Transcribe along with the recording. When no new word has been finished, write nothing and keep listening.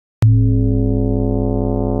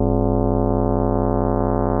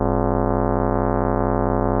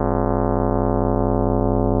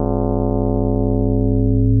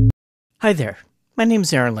Hi there, my name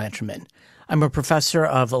is Aaron Lanterman. I'm a professor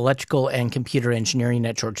of electrical and computer engineering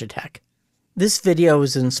at Georgia Tech. This video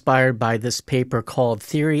was inspired by this paper called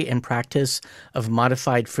Theory and Practice of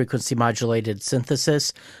Modified Frequency Modulated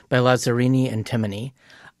Synthesis by Lazzarini and Timoney.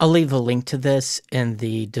 I'll leave a link to this in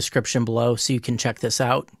the description below so you can check this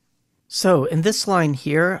out. So in this line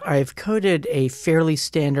here, I've coded a fairly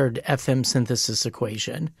standard FM synthesis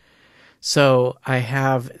equation. So I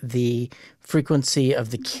have the frequency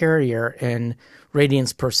of the carrier in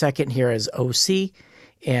radians per second here as OC,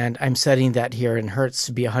 and I'm setting that here in hertz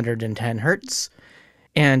to be 110 hertz.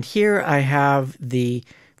 And here I have the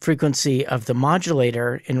frequency of the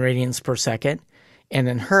modulator in radians per second, and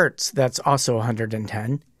in hertz that's also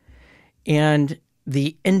 110. And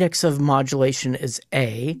the index of modulation is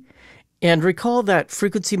A. And recall that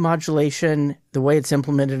frequency modulation, the way it's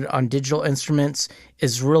implemented on digital instruments,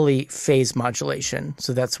 is really phase modulation.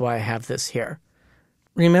 So that's why I have this here.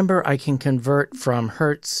 Remember, I can convert from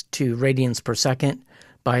hertz to radians per second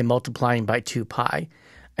by multiplying by 2 pi.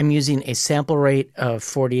 I'm using a sample rate of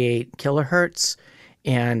 48 kilohertz,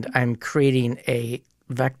 and I'm creating a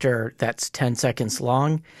vector that's 10 seconds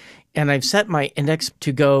long. And I've set my index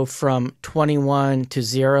to go from 21 to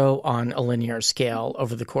 0 on a linear scale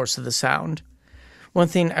over the course of the sound. One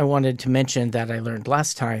thing I wanted to mention that I learned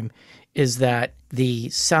last time is that the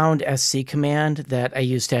soundsc command that I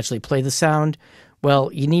use to actually play the sound, well,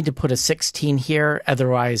 you need to put a 16 here,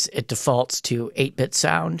 otherwise it defaults to 8-bit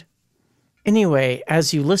sound. Anyway,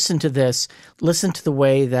 as you listen to this, listen to the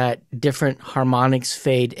way that different harmonics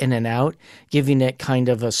fade in and out, giving it kind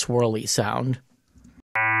of a swirly sound.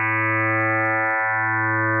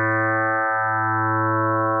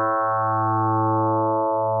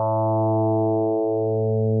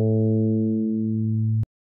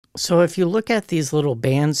 So if you look at these little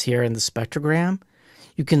bands here in the spectrogram,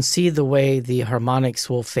 you can see the way the harmonics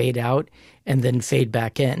will fade out and then fade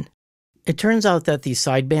back in. It turns out that the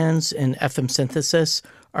sidebands in FM synthesis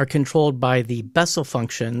are controlled by the Bessel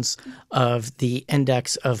functions of the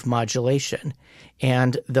index of modulation,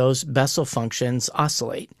 and those Bessel functions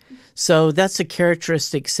oscillate. So that's a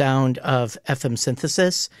characteristic sound of FM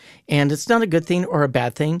synthesis, and it's not a good thing or a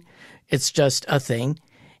bad thing. It's just a thing.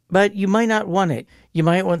 But you might not want it. You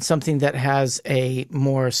might want something that has a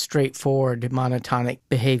more straightforward monotonic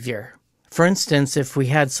behavior. For instance, if we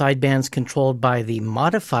had sidebands controlled by the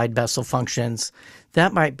modified Bessel functions,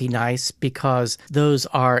 that might be nice because those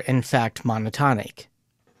are in fact monotonic.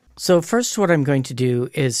 So first what I'm going to do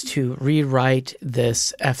is to rewrite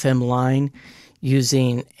this FM line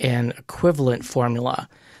using an equivalent formula.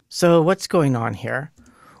 So what's going on here?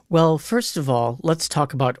 Well, first of all, let's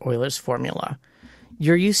talk about Euler's formula.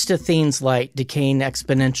 You're used to things like decaying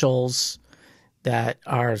exponentials that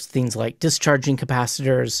are things like discharging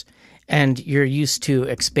capacitors, and you're used to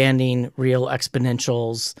expanding real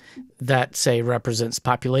exponentials that, say, represents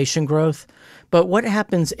population growth. But what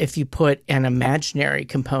happens if you put an imaginary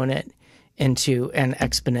component into an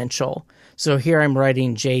exponential? So here I'm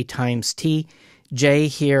writing j times t. J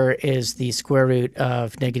here is the square root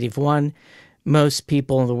of -1. Most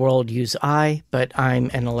people in the world use I, but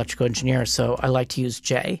I'm an electrical engineer, so I like to use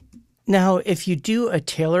J. Now, if you do a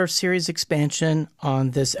Taylor series expansion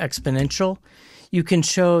on this exponential, you can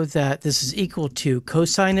show that this is equal to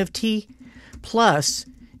cosine of t plus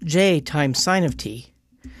J times sine of t.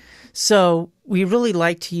 So we really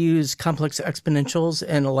like to use complex exponentials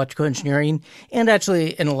in electrical engineering, and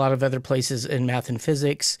actually in a lot of other places in math and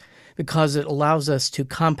physics, because it allows us to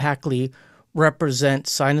compactly represent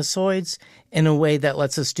sinusoids in a way that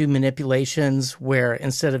lets us do manipulations where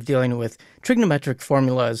instead of dealing with trigonometric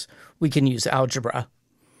formulas, we can use algebra.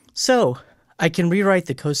 So I can rewrite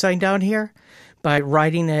the cosine down here by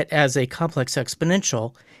writing it as a complex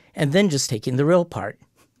exponential and then just taking the real part.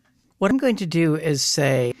 What I'm going to do is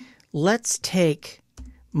say, let's take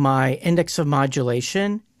my index of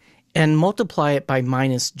modulation and multiply it by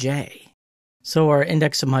minus j. So our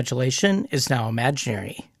index of modulation is now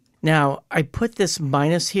imaginary. Now, I put this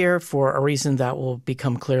minus here for a reason that will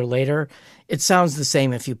become clear later. It sounds the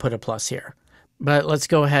same if you put a plus here. But let's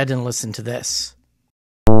go ahead and listen to this.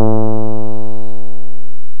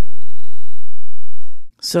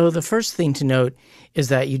 So the first thing to note is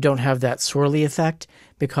that you don't have that swirly effect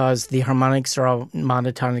because the harmonics are all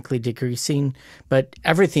monotonically decreasing, but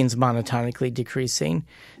everything's monotonically decreasing.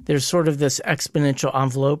 There's sort of this exponential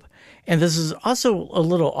envelope, and this is also a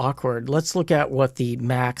little awkward. Let's look at what the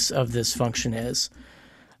max of this function is.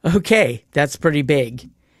 Okay, that's pretty big.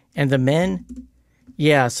 And the min?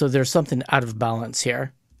 Yeah, so there's something out of balance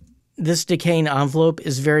here. This decaying envelope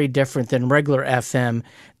is very different than regular FM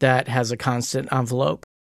that has a constant envelope.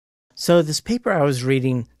 So this paper I was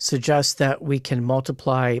reading suggests that we can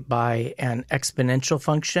multiply by an exponential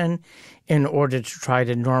function in order to try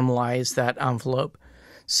to normalize that envelope.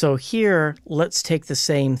 So here, let's take the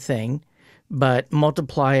same thing, but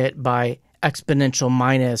multiply it by exponential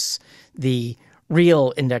minus the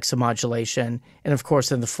real index of modulation. And of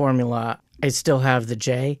course, in the formula, I still have the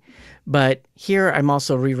j. But here, I'm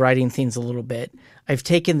also rewriting things a little bit. I've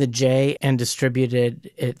taken the j and distributed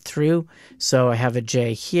it through. So I have a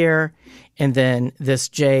j here, and then this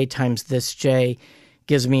j times this j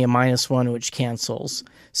gives me a -1, which cancels.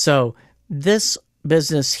 So this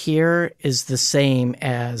business here is the same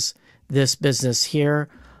as this business here.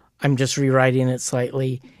 I'm just rewriting it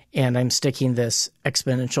slightly, and I'm sticking this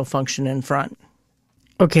exponential function in front.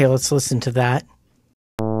 Okay, let's listen to that.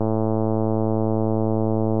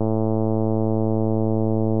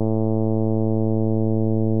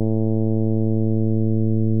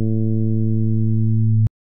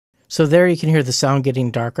 So there you can hear the sound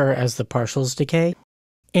getting darker as the partials decay.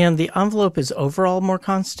 And the envelope is overall more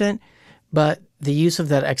constant, but the use of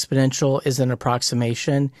that exponential is an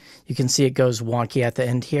approximation. You can see it goes wonky at the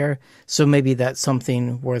end here, so maybe that's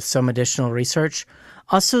something worth some additional research.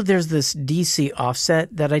 Also, there's this DC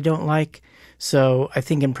offset that I don't like, so I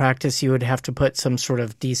think in practice you would have to put some sort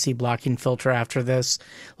of DC blocking filter after this,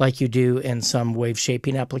 like you do in some wave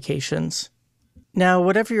shaping applications. Now,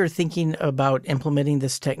 whatever you're thinking about implementing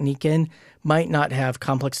this technique in might not have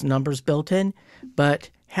complex numbers built in, but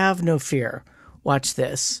have no fear. Watch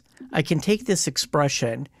this. I can take this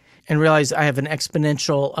expression and realize I have an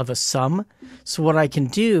exponential of a sum. So what I can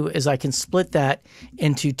do is I can split that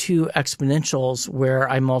into two exponentials where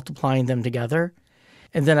I'm multiplying them together.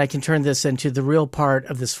 And then I can turn this into the real part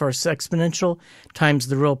of this first exponential times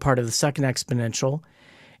the real part of the second exponential.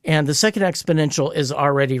 And the second exponential is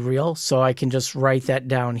already real, so I can just write that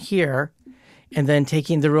down here. And then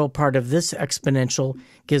taking the real part of this exponential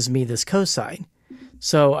gives me this cosine.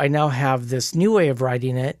 So I now have this new way of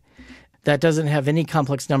writing it that doesn't have any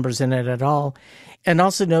complex numbers in it at all. And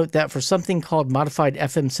also note that for something called modified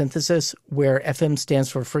FM synthesis, where FM stands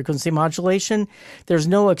for frequency modulation, there's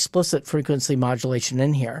no explicit frequency modulation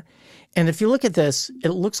in here. And if you look at this, it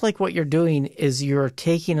looks like what you're doing is you're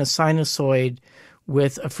taking a sinusoid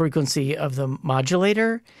with a frequency of the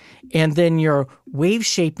modulator, and then you're wave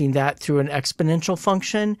shaping that through an exponential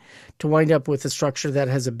function to wind up with a structure that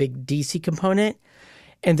has a big DC component.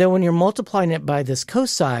 And then when you're multiplying it by this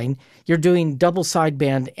cosine, you're doing double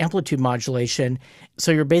sideband amplitude modulation.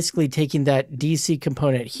 So you're basically taking that DC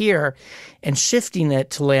component here and shifting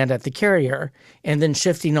it to land at the carrier, and then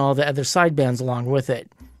shifting all the other sidebands along with it.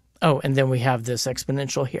 Oh, and then we have this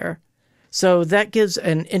exponential here. So that gives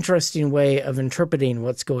an interesting way of interpreting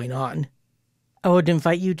what's going on. I would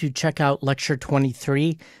invite you to check out Lecture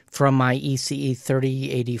 23 from my ECE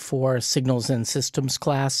 3084 Signals and Systems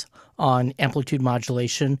class on amplitude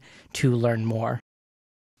modulation to learn more.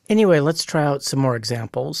 Anyway, let's try out some more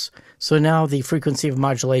examples. So now the frequency of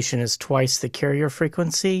modulation is twice the carrier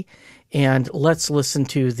frequency, and let's listen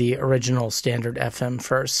to the original standard FM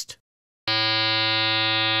first.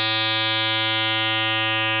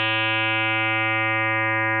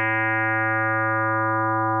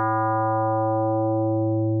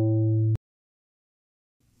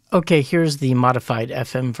 Okay, here's the modified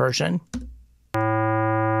FM version.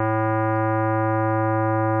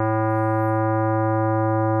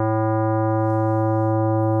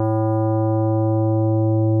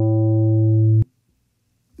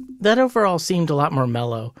 That overall seemed a lot more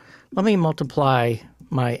mellow. Let me multiply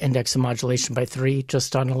my index of modulation by 3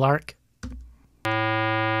 just on a lark.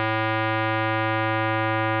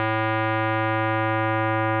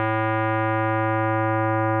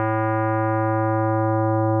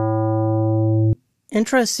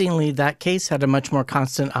 Interestingly, that case had a much more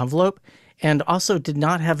constant envelope and also did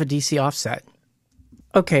not have a DC offset.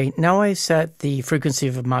 Okay, now I set the frequency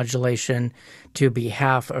of modulation to be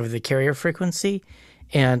half of the carrier frequency,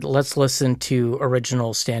 and let's listen to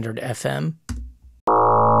original standard FM.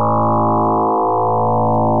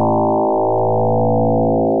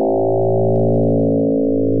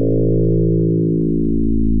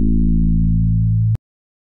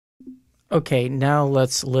 Okay, now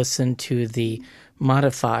let's listen to the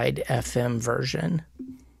modified FM version.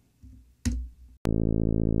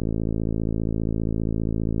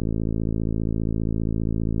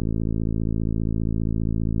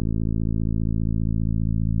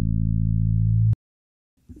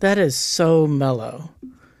 That is so mellow.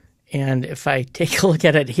 And if I take a look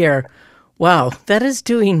at it here, wow, that is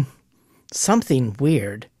doing something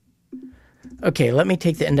weird. Okay, let me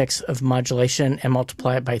take the index of modulation and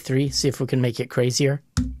multiply it by 3, see if we can make it crazier.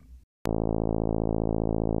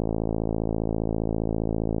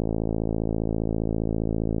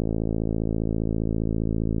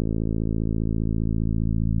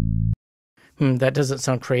 That doesn't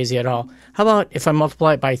sound crazy at all. How about if I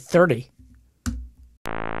multiply it by 30?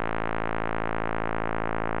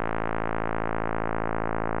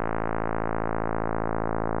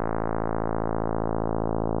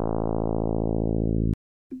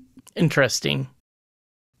 Interesting.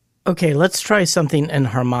 Okay, let's try something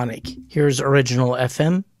Inharmonic. Here's original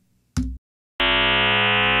FM.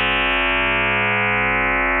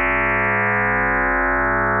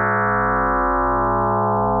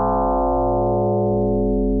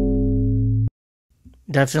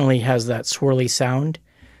 Definitely has that swirly sound.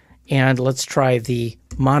 And let's try the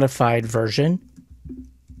modified version.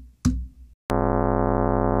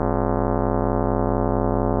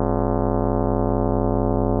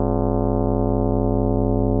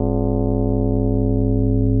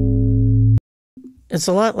 It's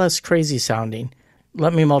a lot less crazy sounding.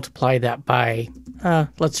 Let me multiply that by,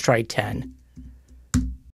 let's try 10.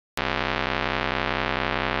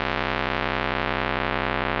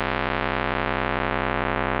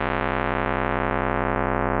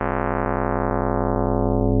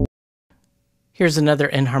 Here's another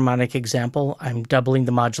Inharmonic example. I'm doubling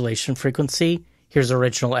the modulation frequency. Here's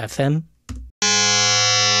original FM.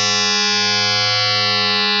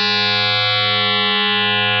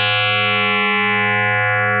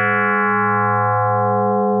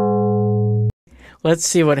 Let's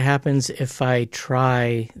see what happens if I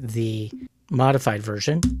try the modified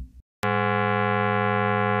version.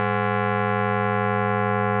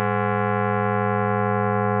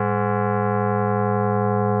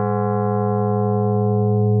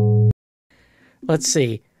 Let's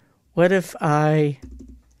see. What if I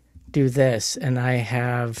do this and I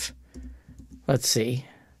have, let's see,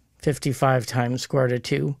 55 times square root of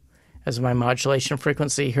 2 as my modulation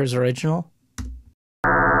frequency. Here's original.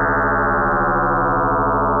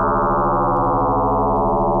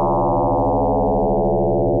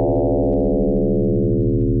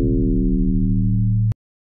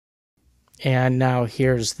 And now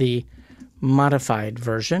here's the modified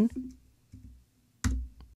version.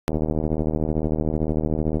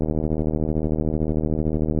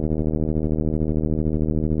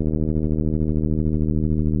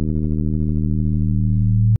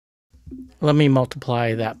 Let me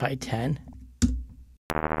multiply that by 10.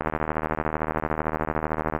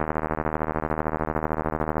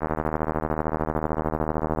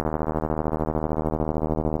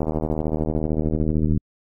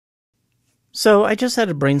 So I just had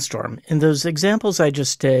a brainstorm. In those examples I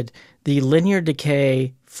just did, the linear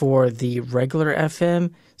decay for the regular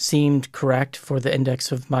FM seemed correct for the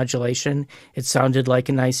index of modulation. It sounded like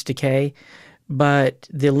a nice decay. But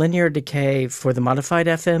the linear decay for the modified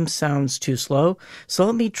FM sounds too slow. So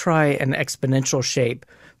let me try an exponential shape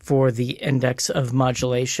for the index of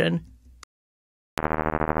modulation.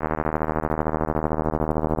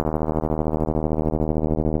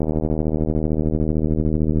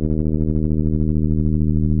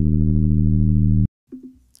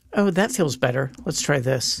 Oh, that feels better. Let's try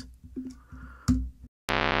this.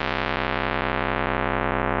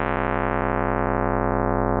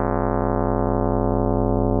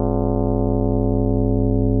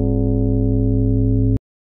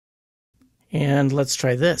 And let's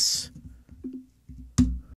try this.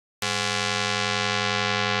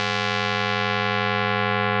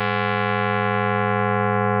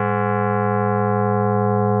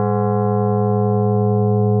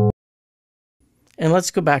 And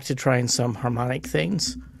let's go back to trying some harmonic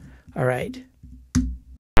things. All right.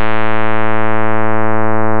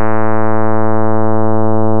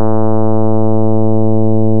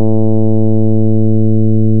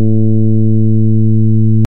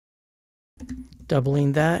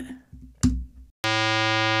 Doubling that.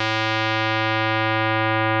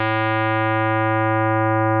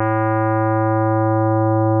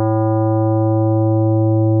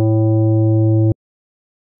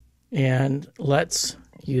 And let's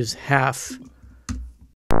use half.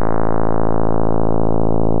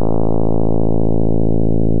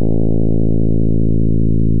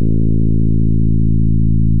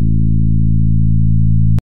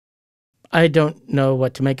 I don't know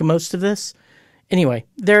what to make of most of this. Anyway,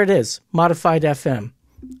 there it is, modified FM.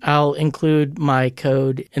 I'll include my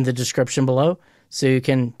code in the description below so you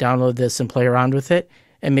can download this and play around with it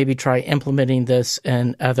and maybe try implementing this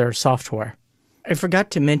in other software. I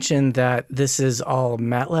forgot to mention that this is all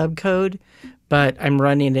MATLAB code, but I'm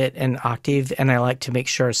running it in Octave, and I like to make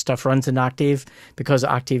sure stuff runs in Octave because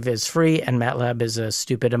Octave is free and MATLAB is a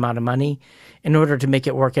stupid amount of money. In order to make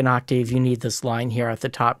it work in Octave, you need this line here at the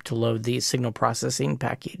top to load the signal processing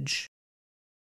package.